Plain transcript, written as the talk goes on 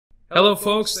Hello,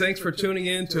 folks. Thanks for tuning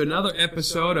in to another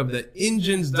episode of the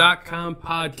Engines.com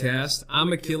podcast.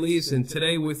 I'm Achilles, and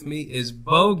today with me is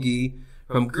Bogi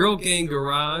from Girl Gang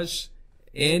Garage,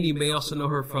 and you may also know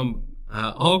her from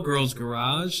All Girls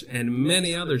Garage and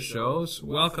many other shows.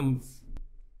 Welcome.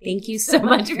 Thank you so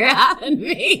much for having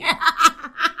me.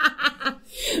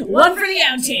 One for the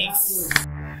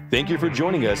outtakes. Thank you for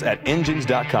joining us at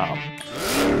Engines.com.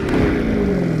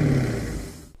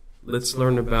 Let's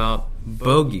learn about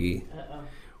Bogi.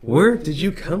 Where did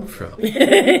you come from?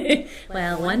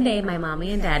 Well, one day my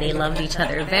mommy and daddy loved each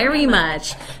other very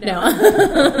much. No.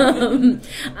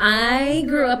 I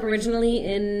grew up originally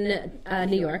in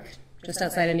New York, just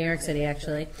outside of New York City,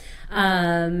 actually,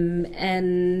 and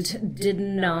did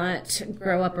not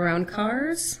grow up around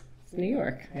cars. New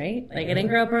York, right? Like, I didn't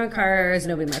grow up around cars.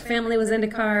 Nobody in my family was into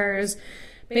cars.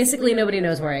 Basically, nobody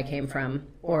knows where I came from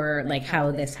or, like,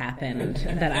 how this happened,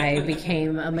 that I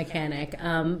became a mechanic.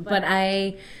 But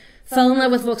I fell in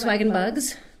love with Volkswagen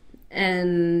Bugs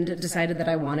and decided that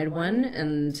I wanted one.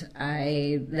 And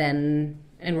I then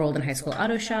enrolled in high school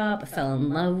auto shop, fell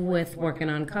in love with working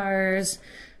on cars,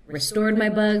 restored my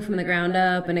Bug from the ground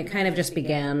up, and it kind of just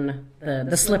began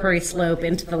the slippery slope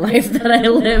into the life that I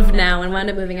live now, and wound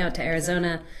up moving out to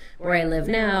Arizona, where I live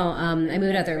now. I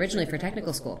moved out there originally for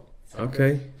technical school.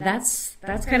 Okay. That's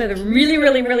kind of the really,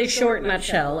 really, really short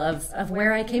nutshell of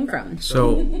where I came from.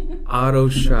 So, auto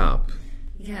shop.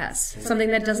 Yes,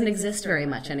 something that doesn't exist very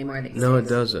much anymore these days. No, it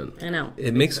doesn't. I know.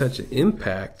 It makes such an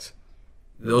impact,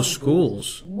 those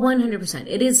schools. 100%.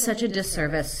 It is such a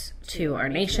disservice to our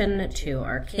nation, to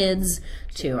our kids,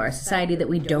 to our society, that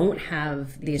we don't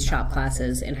have these shop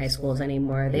classes in high schools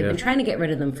anymore. They've been trying to get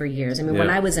rid of them for years. I mean, when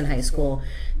I was in high school,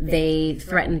 they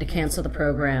threatened to cancel the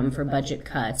program for budget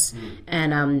cuts.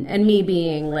 And me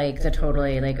being like the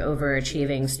totally like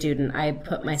overachieving student, I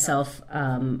put myself,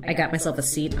 I got myself a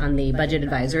seat on the budget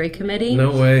advisory committee.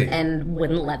 No way. And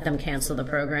wouldn't let them cancel the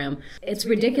program. It's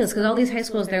ridiculous because all these high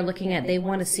schools they're looking at, they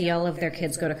want to see all of their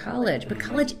kids go to college, but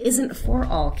college isn't for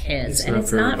all kids. And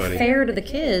it's not fair to the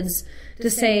kids to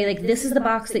say, like, this is the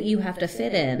box that you have to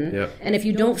fit in. Yep. And if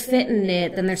you don't fit in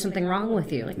it, then there's something wrong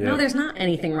with you. Like, no, there's not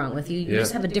anything wrong with you. You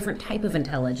just have a different type of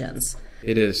intelligence.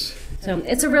 It is. So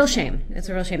it's a real shame. It's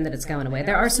a real shame that it's going away.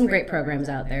 There are some great programs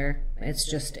out there. It's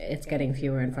just, it's getting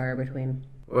fewer and far between.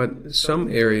 But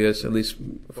some areas, at least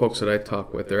folks that I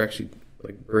talk with, they're actually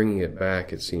like bringing it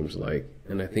back, it seems like.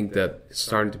 And I think that it's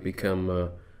starting to become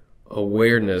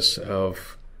awareness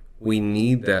of we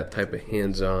need that type of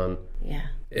hands-on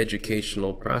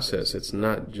educational process. It's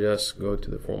not just go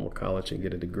to the formal college and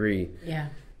get a degray. Yeah.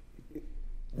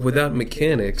 Without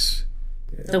mechanics,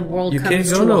 the world you comes can't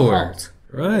go to nowhere. a halt.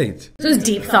 Right. Those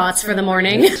deep thoughts for the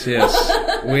morning.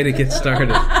 Yes. Way to get started.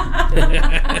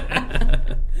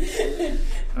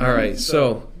 All right.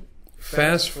 So,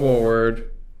 fast forward.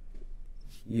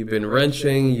 You've been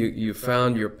wrenching. You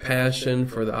found your passion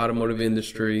for the automotive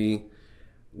industry.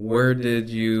 Where did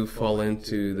you fall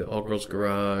into the All Girls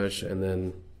Garage and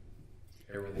then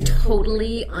everything else?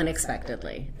 Totally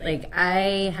unexpectedly. Like,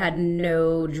 I had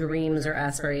no dreams or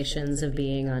aspirations of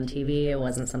being on TV. It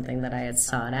wasn't something that I had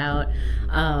sought out.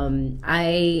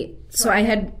 I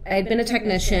had been a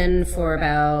technician for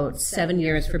about 7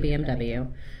 years for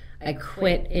BMW. I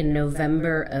quit in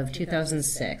November of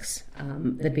 2006,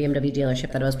 the BMW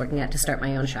dealership that I was working at, to start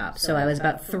my own shop. So I was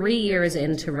about 3 years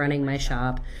into running my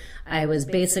shop. I was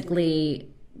basically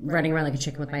running around like a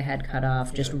chicken with my head cut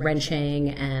off, just wrenching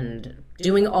and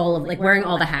doing all of, like, wearing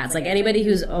all the hats. Like, anybody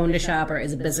who's owned a shop or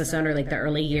is a business owner, like, the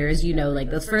early years, you know, like,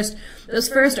 those first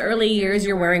early years,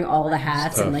 you're wearing all the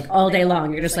hats and, like, all day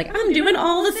long, you're just like, I'm doing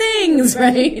all the things,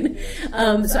 right?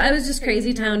 So I was just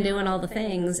crazy town doing all the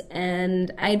things,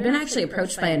 and I'd been actually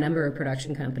approached by a number of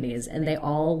production companies, and they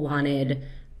all wanted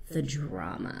the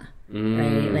drama.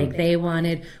 Right? Like, they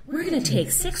wanted, we're going to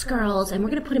take 6 girls and we're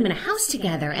going to put them in a house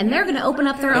together and they're going to open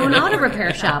up their own auto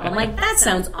repair shop. I'm like, that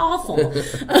sounds awful.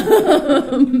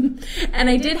 And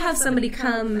I did have somebody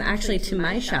come actually to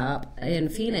my shop in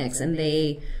Phoenix, and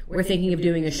they were thinking of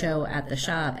doing a show at the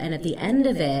shop. And at the end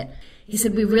of it, he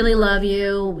said, we really love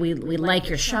you. We like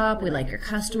your shop. We like your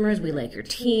customers. We like your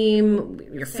team.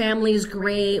 Your family's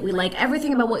great. We like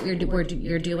everything about what you're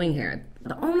doing here.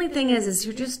 The only thing is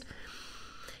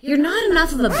you're not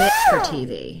enough of a bitch for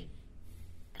TV.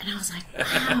 And I was like,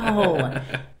 wow,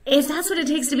 if that's what it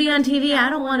takes to be on TV,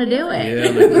 I don't want to do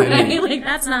it. Yeah, right? Like,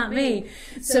 that's not me.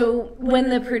 So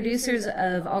when the producers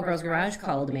of All Girls Garage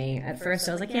called me, at first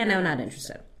I was like, yeah, no, not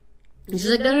interested. And she's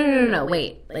like, no,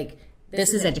 wait. Like,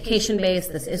 this is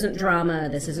education-based. This isn't drama.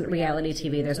 This isn't reality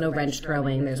TV. There's no wrench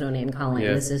throwing. There's no name calling.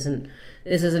 Yeah. This isn't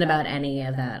about any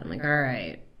of that. I'm like, all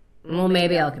right. well,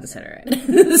 maybe I'll consider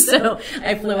it. So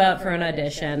I flew out for an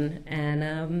audition,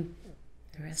 and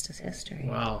the rest is history.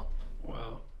 Wow.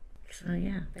 So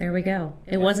yeah, there we go.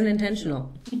 It wasn't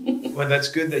intentional. Well, that's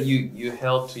good that you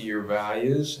held to your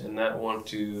values and not want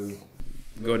to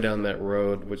go down that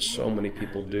road, which so many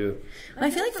people do. Well,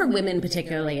 I feel like for women,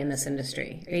 particularly in this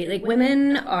industry, right? Like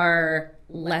women are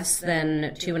less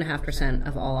than 2.5%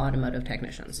 of all automotive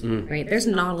technicians, right? There's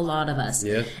not a lot of us.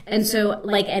 Yeah. And so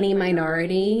like any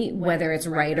minority, whether it's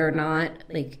right or not,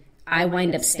 like I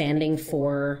wind up standing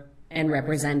for and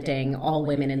representing all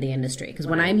women in the industry. Because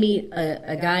when I meet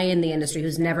a guy in the industry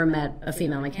who's never met a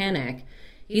female mechanic,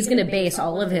 he's going to base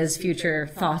all of his future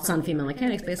thoughts on female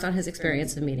mechanics based on his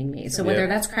experience of meeting me. So whether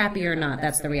that's crappy or not,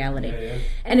 that's the reality. Yeah.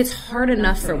 And it's hard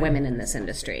enough for women in this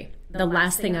industry. The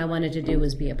last thing I wanted to do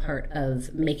was be a part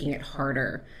of making it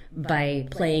harder by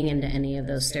playing into any of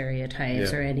those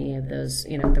stereotypes or any of those,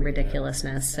 the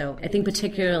ridiculousness. So I think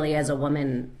particularly as a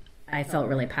woman, I felt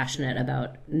really passionate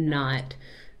about not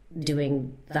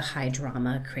doing the high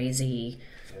drama, crazy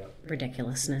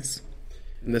ridiculously.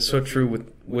 And that's so true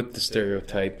with the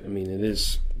stereotype. I mean, it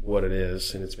is what it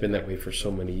is, and it's been that way for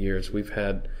so many years. We've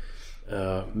had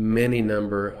many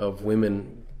number of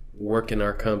women work in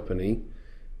our company,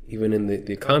 even in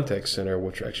the contact center,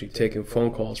 which are actually taking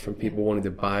phone calls from people wanting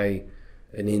to buy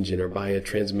an engine or buy a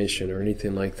transmission or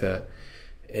anything like that.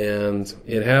 And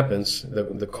it happens.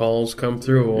 The calls come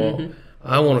through. Well,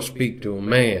 I want to speak to a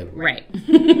man. Right.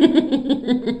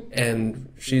 And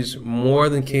she's more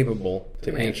than capable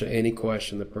to answer any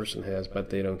question the person has, but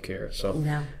they don't care. So,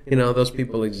 those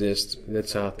people exist.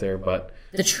 That's out there. But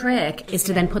the trick is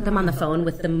to then put them on the phone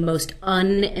with the most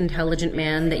unintelligent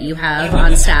man that you have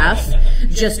on staff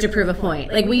just to prove a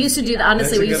point. Like we used to do that.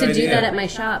 Honestly, we used to do that at my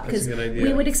shop because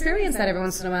we would experience that every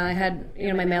once in a while. I had,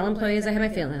 my male employees, I had my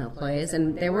female employees,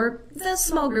 and there were a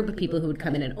small group of people who would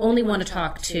come in and only want to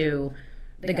talk to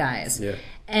the guys. Yeah.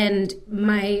 And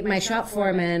my shop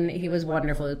foreman, he was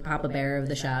wonderful, Papa Bear of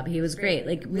the shop. He was great.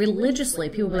 Like religiously,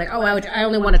 people would be like, "Oh, I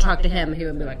only want to talk to him." He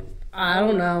would be like, "I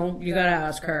don't know. You gotta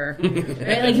ask her."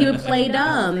 Right? Like he would play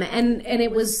dumb, and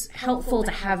it was helpful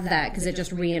to have that because it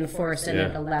just reinforced and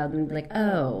it allowed them to be like,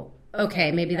 "Oh,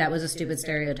 okay, maybe that was a stupid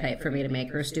stereotype for me to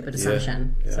make or a stupid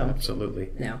assumption." Yeah, so absolutely.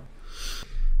 No.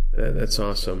 That's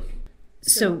awesome.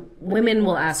 So women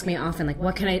will ask me often, like,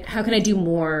 how can I do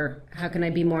more? How can I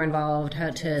be more involved?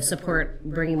 How to support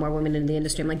bringing more women into the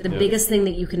industry? I'm like, the biggest thing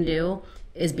that you can do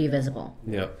is be visible.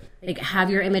 Yeah. Like,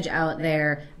 have your image out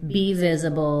there, be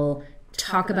visible,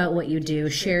 talk about what you do,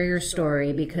 share your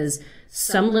story, because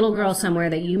some little girl somewhere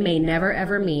that you may never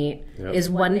ever meet is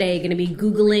one day going to be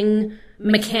Googling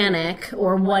mechanic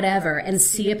or whatever and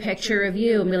see a picture of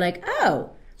you and be like, oh,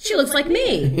 she looks like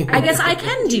me. I guess I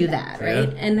can do that,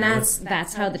 right? Yeah, and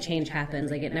that's how the change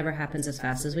happens. Like it never happens as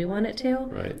fast as we want it to.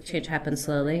 Right. Change happens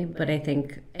slowly, but I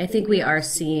think we are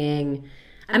seeing.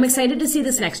 I'm excited to see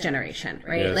this next generation,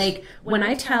 right? Yes. Like when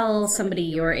I tell somebody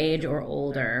your age or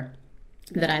older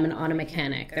that I'm an auto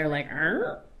mechanic, they're like,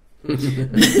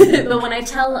 but when I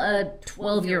tell a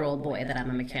 12-year-old boy that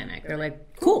I'm a mechanic, they're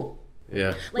like, cool.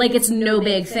 Yeah. Like it's no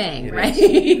big thing,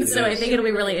 right? So I think it'll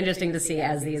be really interesting to see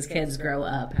as these kids grow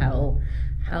up how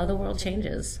the world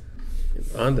changes.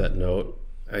 On that note,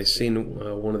 I seen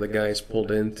one of the guys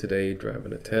pulled in today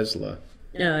driving a Tesla.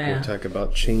 Oh yeah. We talk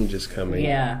about changes coming.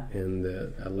 Yeah. And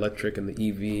the electric and the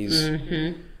EVs.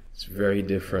 Mm-hmm. It's very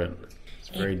different.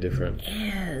 Very different.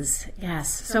 It is.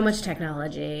 Yes. So much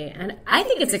technology. And I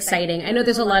think it's exciting. I know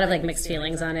there's a lot of like mixed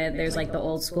feelings on it. There's like the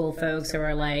old school folks who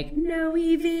are like, no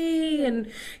EV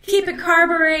and keep it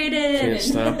carbureted. Can't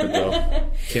stop it though.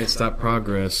 Can't stop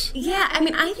progress. Yeah. I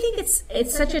mean, I think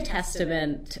it's such a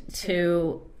testament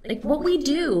to like what we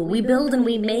do. We build and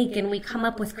we make and we come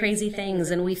up with crazy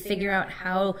things and we figure out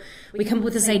how we come up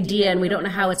with this idea and we don't know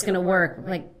how it's going to work.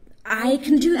 Like, I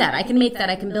can do that. I can make that.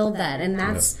 I can build that. And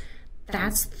that's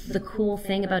the cool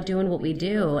thing about doing what we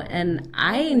do. And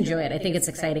I enjoy it. I think it's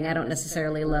exciting. I don't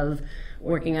necessarily love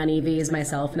working on EVs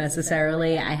myself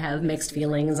necessarily. I have mixed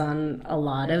feelings on a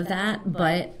lot of that,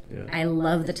 but I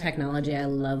love the technology. I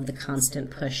love the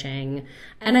constant pushing.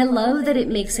 And I love that it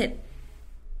makes it,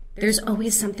 there's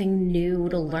always something new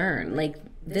to learn. Like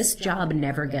this job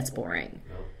never gets boring.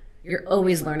 You're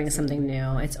always learning something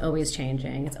new. It's always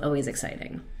changing. It's always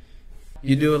exciting.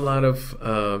 You do a lot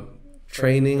of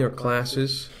training or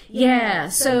classes? Yeah,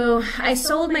 so I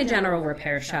sold my general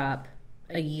repair shop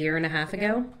a year and a half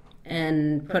ago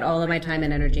and put all of my time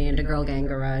and energy into Girl Gang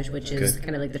Garage, which is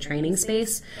kind of like the training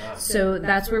space. So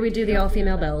that's where we do the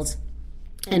all-female builds.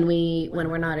 And when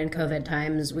we're not in COVID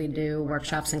times, we do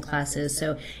workshops and classes.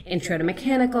 So intro to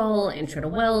mechanical, intro to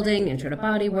welding, intro to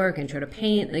bodywork, intro to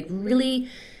paint, like really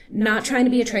not trying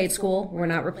to be a trade school. We're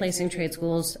not replacing trade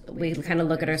schools. We kind of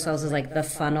look at ourselves as like the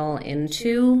funnel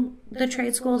into the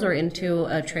trade schools or into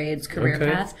a trades career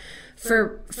path.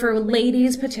 For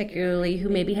ladies particularly who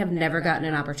maybe have never gotten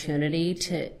an opportunity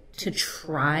to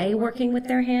try working with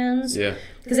their hands. Yeah.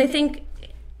 Because I think,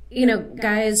 you know,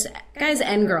 guys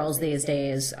and girls these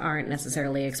days aren't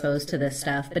necessarily exposed to this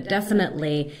stuff, but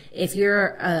definitely if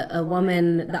you're a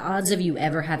woman, the odds of you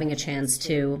ever having a chance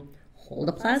to hold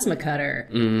a plasma cutter,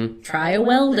 try a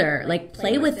welder, like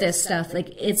play with this stuff,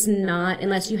 like it's not,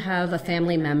 unless you have a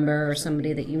family member or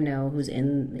somebody that you know who's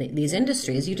in these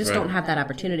industries, you just don't have that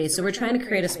opportunity. So we're trying to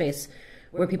create a space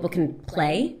where people can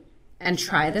play and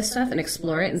try this stuff and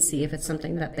explore it and see if it's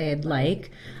something that they'd like.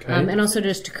 And also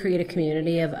just to create a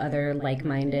community of other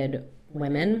like-minded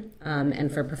women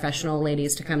and for professional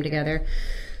ladies to come together.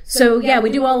 So yeah,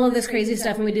 we do all of this crazy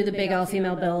stuff and we do the big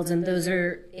all-female builds, and those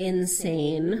are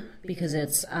insane because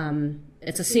it's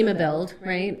a SEMA build,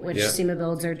 right? Which SEMA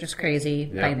builds are just crazy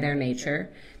by their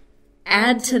nature.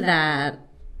 Add to that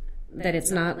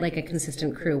it's not like a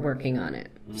consistent crew working on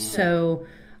it. So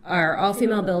our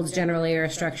all-female builds generally are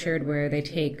structured where they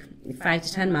take 5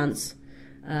 to 10 months.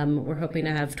 We're hoping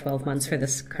to have 12 months for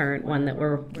this current one that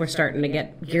we're starting to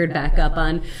get geared back up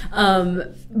on.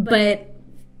 But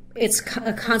it's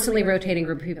a constantly rotating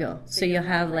group of people. So you'll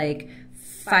have like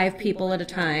 5 people at a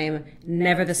time,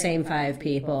 never the same 5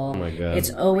 people. Oh my God. It's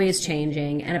always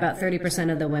changing. And about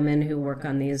 30% of the women who work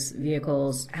on these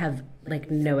vehicles have like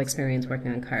no experience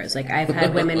working on cars. Like I've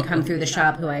had women come through the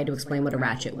shop who I had to explain what a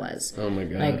ratchet was. Oh my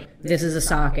God. Like this is a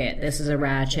socket, this is a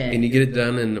ratchet. And you get it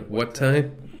done in what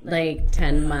time? Like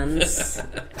 10 months.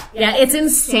 Yeah, it's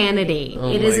insanity.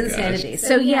 It is insanity.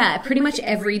 So yeah, pretty much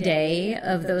every day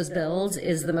of those builds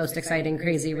is the most exciting,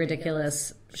 crazy,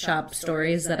 ridiculous shop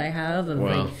stories that I have of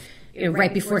like, you know,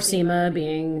 right before SEMA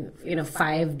being, you know,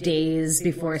 5 days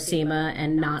before SEMA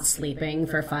and not sleeping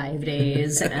for 5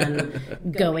 days and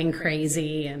going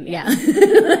crazy and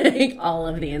like all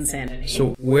of the insanity.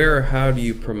 So how do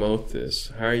you promote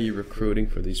this? How are you recruiting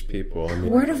for these people? I mean,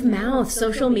 word of mouth,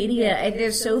 social media.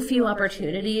 There's so few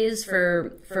opportunities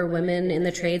for women in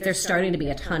the trade. There's starting to be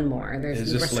a ton more. We're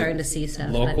starting to see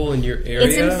stuff. Local in your area?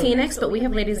 It's in Phoenix, but we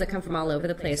have ladies that come from all over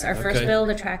the place. Our first build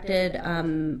attracted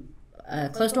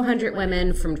close to 100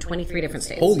 women from 23 different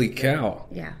states. Holy cow.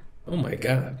 Yeah. Oh my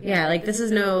God. Yeah, like it's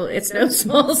no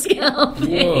small scale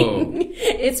thing. Whoa.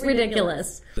 It's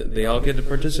ridiculous. They all get to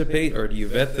participate, or do you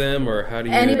vet them, or how do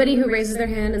you... Anybody who raises their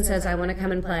hand and says, I want to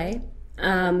come and play.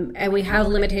 And we have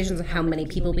limitations of how many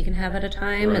people we can have at a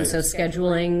time, and so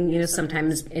scheduling, you know,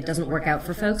 sometimes it doesn't work out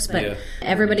for folks, but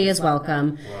everybody is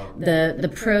welcome. Wow.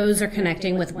 The pros are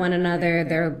connecting with one another.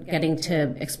 They're getting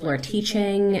to explore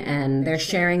teaching, and they're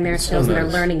sharing their skills, and they're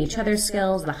learning each other's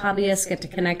skills. The hobbyists get to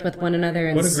connect with one another.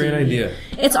 And what a great idea.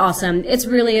 It's awesome. It's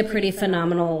really a pretty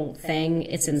phenomenal thing.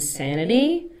 It's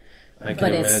insanity. I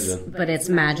can imagine. But it's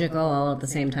magical all at the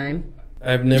same time.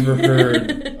 I've never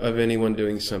heard of anyone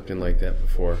doing something like that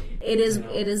before. It is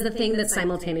the thing that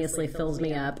simultaneously fills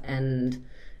me up and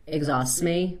exhausts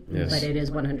me, but it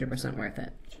is 100% worth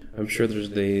it. I'm sure there's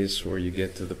days where you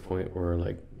get to the point where,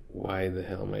 like, why the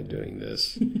hell am I doing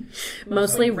this?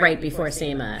 Mostly right before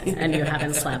SEMA, and you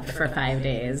haven't slept for 5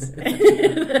 days.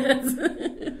 That's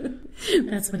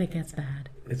when it gets bad.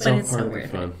 It's all part of the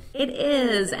fun. It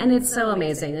is, and it's so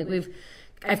amazing. Like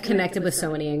I've connected with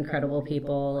so many incredible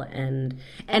people, and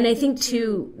I think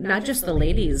too, not just the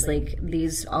ladies, like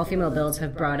these all-female builds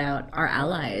have brought out our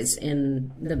allies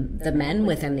in the men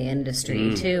within the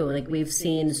industry too. Like we've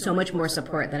seen so much more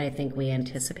support than I think we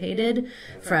anticipated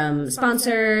from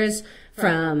sponsors,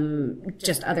 from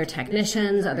just other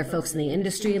technicians, other folks in the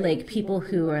industry, like people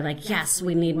who are like, yes,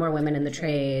 we need more women in the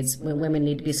trades. Women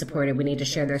need to be supported. We need to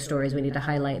share their stories. We need to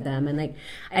highlight them. And like,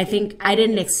 I think I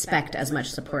didn't expect as much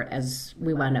support as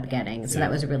we wound up getting. So that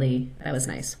was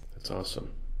nice. That's awesome.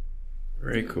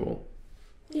 Very cool.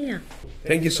 Yeah.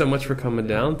 Thank you so much for coming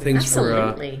down. Thanks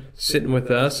for sitting with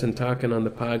us and talking on the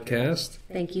podcast.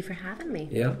 Thank you for having me.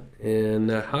 Yeah. And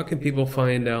how can people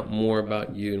find out more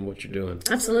about you and what you're doing?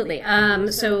 Absolutely.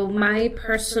 So my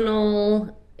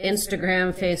personal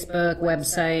Instagram, Facebook,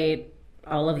 website,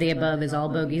 all of the above is all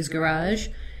Bogi's Garage.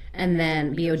 And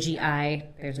then Bogi,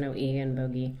 there's no E in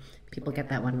Bogi. People get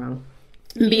that one wrong.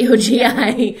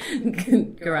 Bogi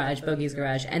Garage, Bogi's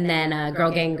Garage. And then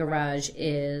Girl Gang Garage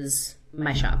is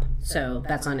my shop. So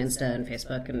that's on Insta and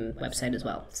Facebook and website as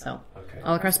well. So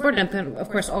all across the board. And of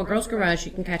course, All Girls Garage,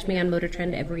 you can catch me on Motor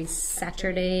Trend every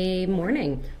Saturday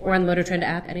morning or on the Motor Trend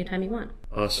app anytime you want.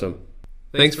 Awesome.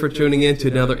 Thanks for tuning in to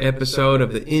another episode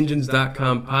of the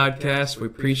Engines.com podcast. We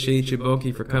appreciate you,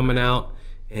 Bogi, for coming out,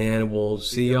 and we'll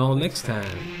see y'all next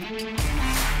time.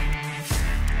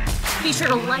 Be sure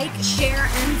to like, share,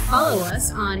 and follow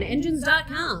us on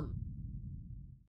Engines.com.